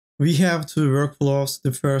We have two workflows.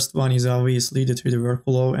 The first one is obviously the 3D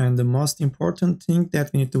workflow, and the most important thing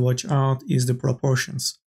that we need to watch out is the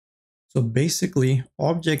proportions. So basically,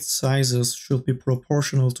 object sizes should be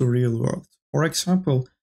proportional to real world. For example,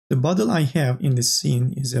 the bottle I have in the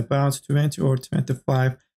scene is about 20 or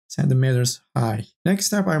 25 centimeters high.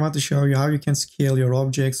 Next up, I want to show you how you can scale your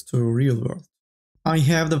objects to real world. I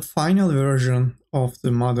have the final version of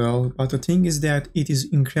the model, but the thing is that it is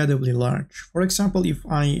incredibly large. For example, if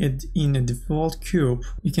I add in a default cube,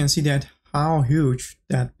 you can see that how huge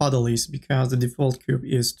that puddle is because the default cube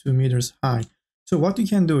is 2 meters high. So what you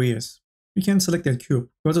can do is, you can select that cube,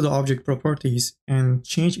 go to the object properties and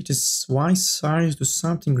change its Y size to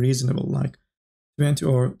something reasonable like 20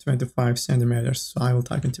 or 25 centimeters. So I will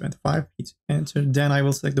type in 25, hit enter, then I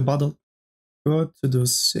will select the bottle, go to the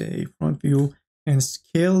say front view, and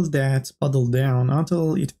scale that puddle down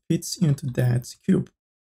until it fits into that cube.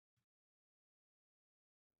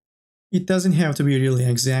 It doesn't have to be really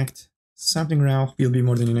exact. Something rough will be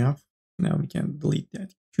more than enough. Now we can delete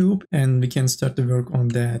that cube and we can start to work on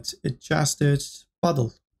that adjusted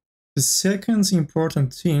puddle. The second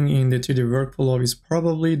important thing in the 3D workflow is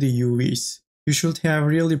probably the UVs. You should have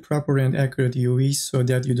really proper and accurate UVs so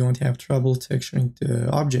that you don't have trouble texturing the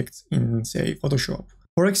objects in, say, Photoshop.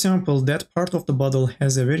 For example, that part of the bottle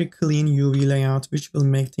has a very clean UV layout, which will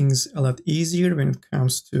make things a lot easier when it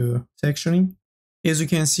comes to texturing. As you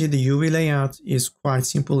can see, the UV layout is quite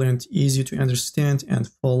simple and easy to understand and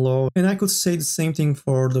follow. And I could say the same thing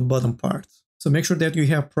for the bottom part. So make sure that you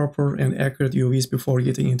have proper and accurate UVs before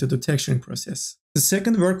getting into the texturing process. The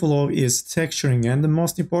second workflow is texturing, and the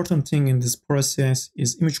most important thing in this process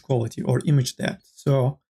is image quality or image depth.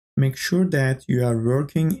 So make sure that you are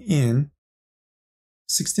working in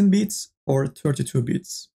 16 bits or 32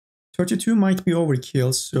 bits. 32 might be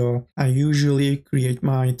overkill, so I usually create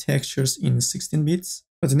my textures in 16 bits,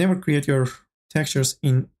 but never create your textures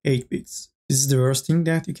in 8 bits. This is the worst thing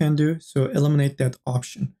that you can do, so eliminate that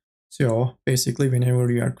option. So basically,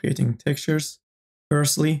 whenever you are creating textures,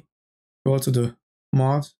 firstly, go to the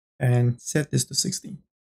mod and set this to 16.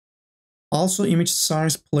 Also, image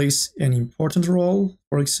size plays an important role.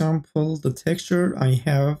 For example, the texture I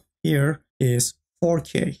have here is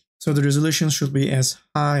 4K, so the resolution should be as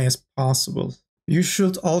high as possible. You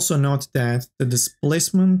should also note that the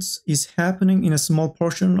displacement is happening in a small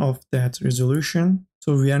portion of that resolution,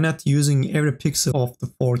 so we are not using every pixel of the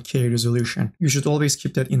 4K resolution. You should always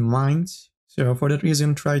keep that in mind. So for that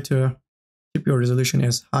reason, try to keep your resolution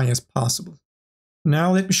as high as possible.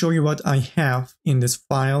 Now let me show you what I have in this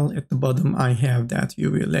file. At the bottom, I have that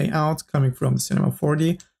UV layout coming from the Cinema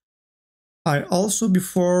 4D. I also,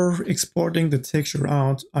 before exporting the texture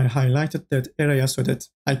out, I highlighted that area so that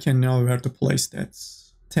I can know where to place that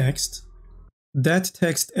text. That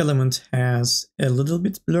text element has a little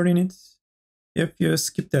bit blur in it. If you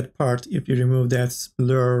skip that part, if you remove that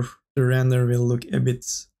blur, the render will look a bit,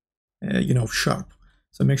 sharp.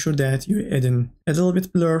 So make sure that you add in a little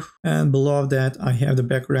bit blur, and below that I have the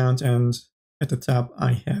background, and at the top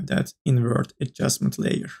I have that invert adjustment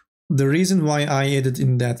layer. The reason why I added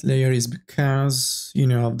in that layer is because,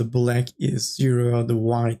 the black is 0, the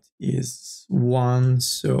white is 1,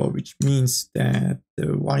 so which means that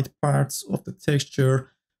the white parts of the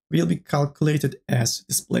texture will be calculated as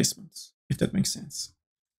displacement, if that makes sense.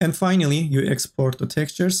 And finally, you export the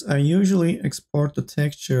textures. I usually export the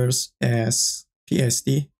textures as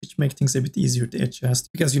PSD, which makes things a bit easier to adjust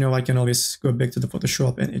because, I can always go back to the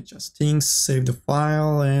Photoshop and adjust things, save the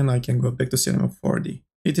file, and I can go back to Cinema 4D.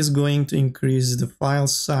 It is going to increase the file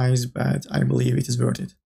size, but I believe it is worth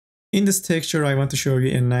it. In this texture, I want to show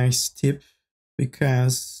you a nice tip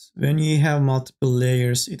because when you have multiple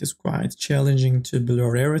layers, it is quite challenging to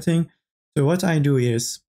blur everything. So what I do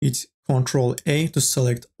is hit Ctrl A to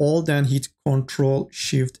select all, then hit Ctrl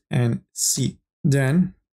Shift and C.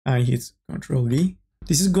 Then I hit Ctrl V.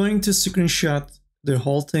 This is going to screenshot the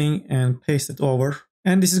whole thing and paste it over.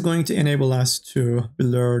 And this is going to enable us to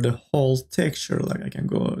blur the whole texture. Like I can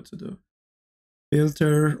go to the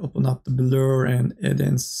filter, open up the blur and add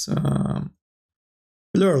in some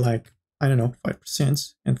blur, like,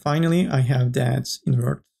 5%. And finally, I have that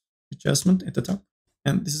invert adjustment at the top.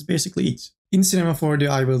 And this is basically it. In Cinema 4D,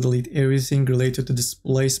 I will delete everything related to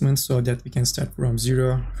displacement so that we can start from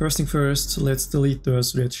 0. First thing first, let's delete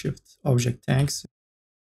those redshift object tags.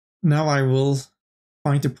 Now I will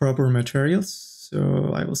find the proper materials.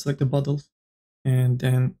 So I will select the bottle and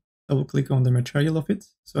then double click on the material of it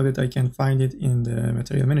so that I can find it in the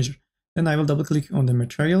material manager. Then I will double click on the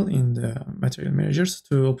material in the material managers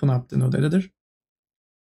to open up the node editor.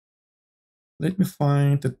 Let me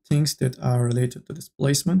find the things that are related to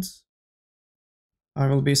displacement. I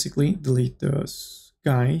will basically delete those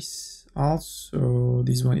guys. Also,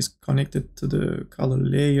 this one is connected to the color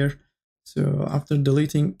layer. So after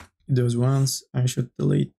deleting those ones, I should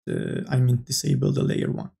disable the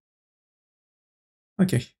layer one.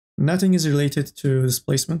 Okay, nothing is related to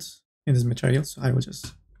displacement in this material, so I will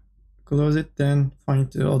just close it, then find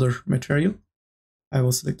the other material. I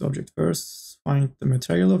will select the object first, find the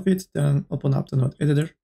material of it, then open up the node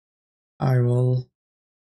editor. I will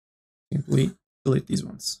simply delete these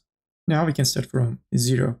ones. Now we can start from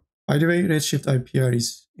 0. By the way, Redshift IPR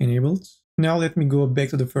is enabled. Now let me go back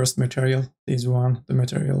to the first material, this one, the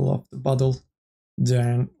material of the bottle.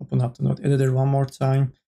 Then open up the node editor one more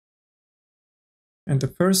time. And the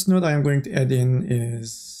first node I am going to add in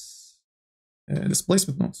is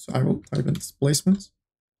displacement node. So I will type in displacement.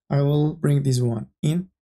 I will bring this one in.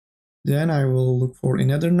 Then I will look for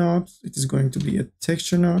another node. It is going to be a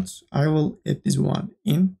texture node. I will add this one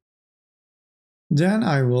in. Then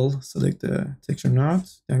I will select the texture node,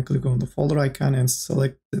 then click on the folder icon and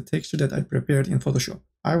select the texture that I prepared in Photoshop.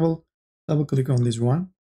 I will double click on this one.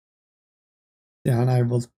 Then I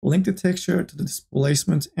will link the texture to the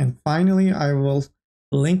displacement, and finally I will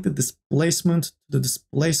link the displacement to the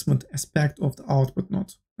displacement aspect of the output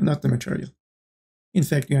node, not the material. In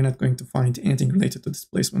fact, you are not going to find anything related to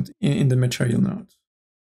displacement in the material node.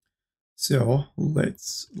 So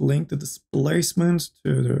let's link the displacement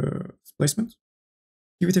to the displacement.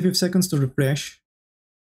 Give it a few seconds to refresh.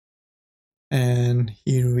 And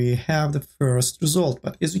here we have the first result.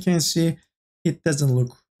 But as you can see, it doesn't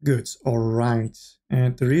look good or right.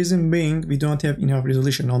 And the reason being, we don't have enough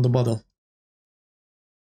resolution on the bottle.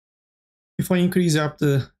 If I increase up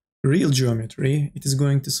the real geometry, it is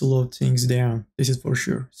going to slow things down. This is for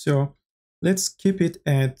sure. So let's keep it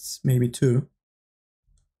at maybe 2.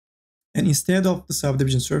 And instead of the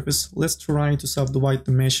subdivision surface, let's try to subdivide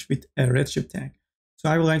the mesh with a redshift tag. So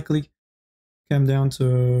I will right click, come down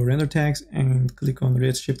to render tags and click on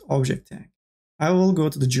redshift object tag. I will go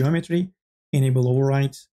to the geometry, enable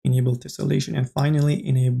override, enable tessellation, and finally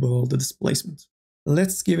enable the displacement.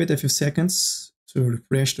 Let's give it a few seconds to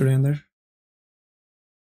refresh the render.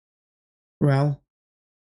 Well,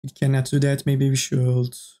 it cannot do that. Maybe we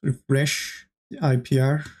should refresh the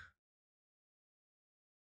IPR.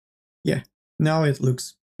 Yeah, now it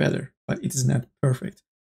looks better, but it is not perfect.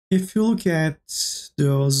 If you look at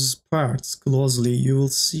those parts closely, you will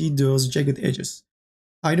see those jagged edges.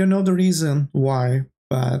 I don't know the reason why,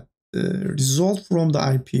 but the result from the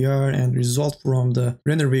IPR and result from the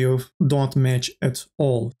render view don't match at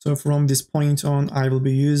all. So from this point on, I will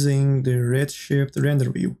be using the Redshift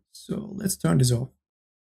render view. So let's turn this off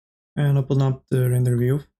and open up the render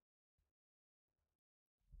view.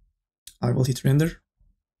 I will hit render.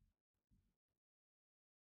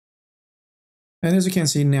 And as you can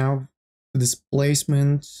see now, the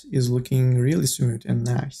displacement is looking really smooth and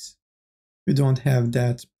nice. We don't have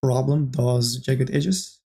that problem, those jagged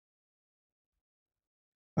edges.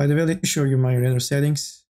 By the way, let me show you my render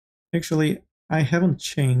settings. Actually, I haven't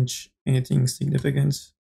changed anything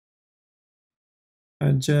significant.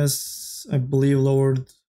 I believe,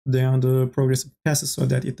 lowered down the progressive passes so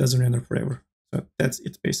that it doesn't render forever. So that's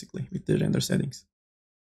it basically with the render settings.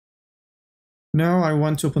 Now I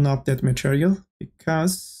want to open up that material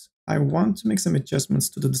because I want to make some adjustments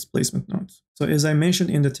to the displacement node. So as I mentioned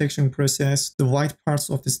in the texturing process, the white parts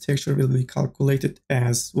of this texture will be calculated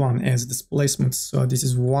as displacement. So this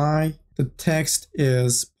is why the text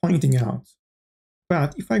is pointing out.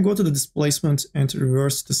 But if I go to the displacement and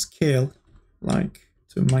reverse the scale, like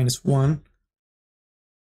to -1,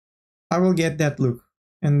 I will get that look.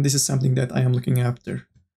 And this is something that I am looking after.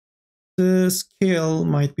 The scale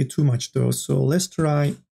might be too much though, so let's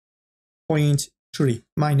try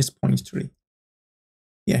 -0.3.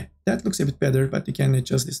 Yeah, that looks a bit better, but you can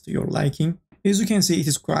adjust this to your liking. As you can see, it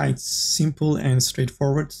is quite simple and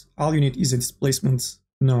straightforward. All you need is a displacement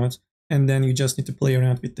node, and then you just need to play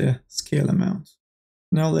around with the scale amount.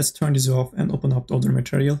 Now let's turn this off and open up the other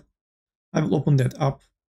material. I will open that up.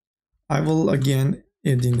 I will again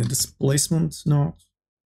add in the displacement node,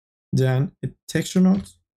 then a texture node.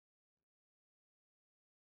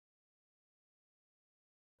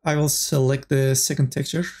 I will select the second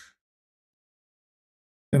texture.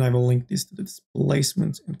 Then I will link this to the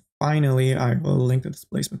displacement, and finally I will link the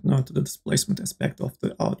displacement node to the displacement aspect of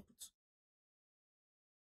the output.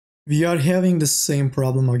 We are having the same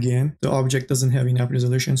problem again. The object doesn't have enough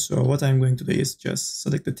resolution, so what I'm going to do is just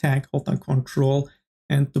select the tag, hold down Control,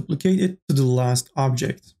 and duplicate it to the last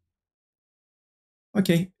object.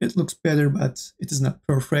 Okay, it looks better, but it is not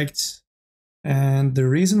perfect. And the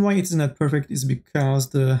reason why it is not perfect is because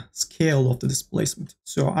the scale of the displacement.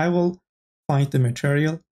 So I will find the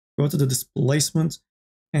material, go to the displacement,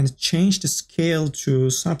 and change the scale to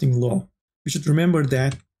something low. We should remember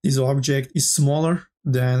that this object is smaller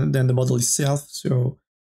than the model itself, so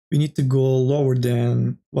we need to go lower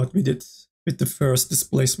than what we did with the first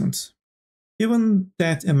displacement. Even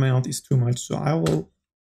that amount is too much, so I will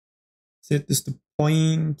set this to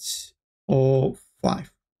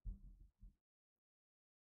 0.05.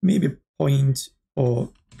 Maybe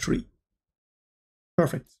 0.03.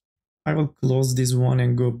 Perfect. I will close this one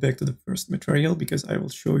and go back to the first material because I will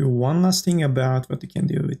show you one last thing about what you can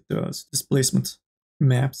do with those displacement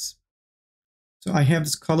maps. So I have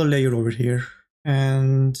this color layer over here,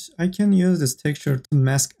 and I can use this texture to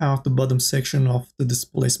mask out the bottom section of the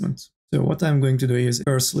displacement. So what I'm going to do is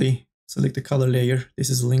firstly select the color layer. This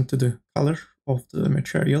is linked to the color of the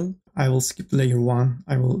material. I will skip layer 1.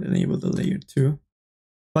 I will enable the layer 2.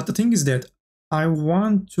 But the thing is that I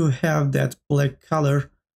want to have that black color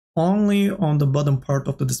only on the bottom part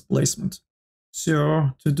of the displacement.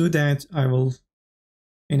 So to do that, I will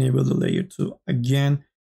enable the layer 2 again.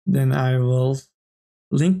 Then I will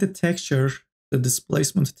link the texture, the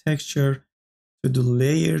displacement texture, to the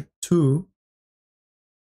layer 2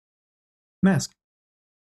 mask.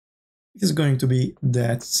 It is going to be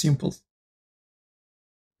that simple.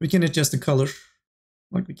 We can adjust the color,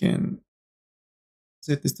 like we can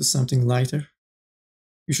set this to something lighter.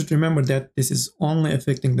 You should remember that this is only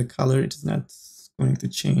affecting the color. It is not going to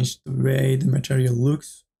change the way the material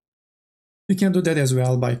looks. You can do that as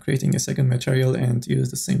well by creating a second material and use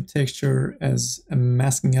the same texture as a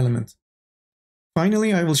masking element.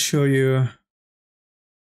 Finally, I will show you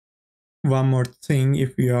one more thing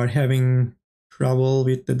if you are having trouble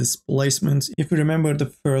with the displacement. If you remember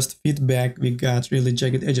the first feedback, we got really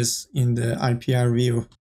jagged edges in the IPR view.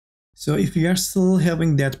 So if you are still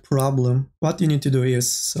having that problem, what you need to do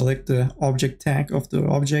is select the object tag of the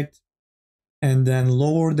object and then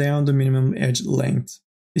lower down the minimum edge length.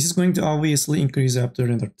 This is going to obviously increase up the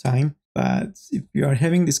render time, but if you are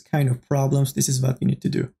having this kind of problems, this is what you need to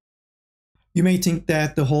do. You may think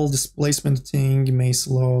that the whole displacement thing may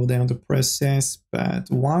slow down the process, but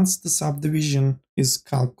once the subdivision is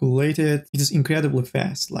calculated, it is incredibly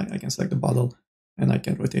fast. Like I can select the bottle and I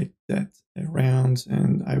can rotate that around,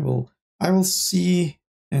 and I will see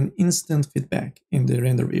an instant feedback in the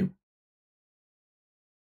render view.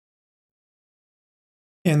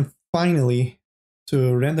 And finally,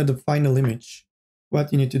 to render the final image,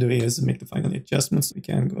 what you need to do is make the final adjustments. We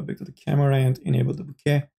can go back to the camera and enable the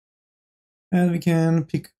bokeh. And we can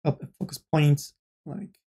pick up a focus point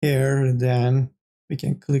like here, then we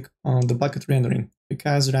can click on the bucket rendering,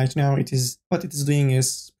 because right now what it is doing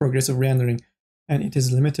is progressive rendering, and it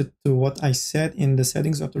is limited to what I set in the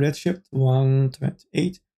settings of the redshift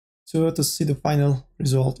 128. So to see the final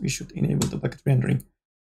result, we should enable the bucket rendering.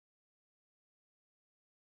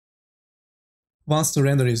 Once the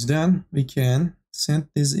render is done, we can send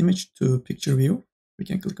this image to picture view. We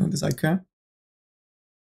can click on this icon.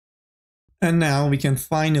 And now we can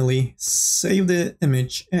finally save the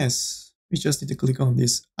image as we just need to click on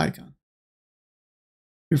this icon.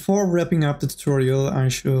 Before wrapping up the tutorial, I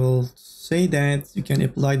should say that you can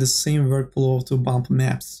apply the same workflow to bump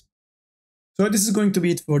maps. So this is going to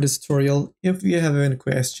be it for this tutorial. If you have any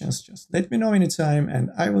questions, just let me know anytime and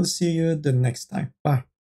I will see you the next time. Bye.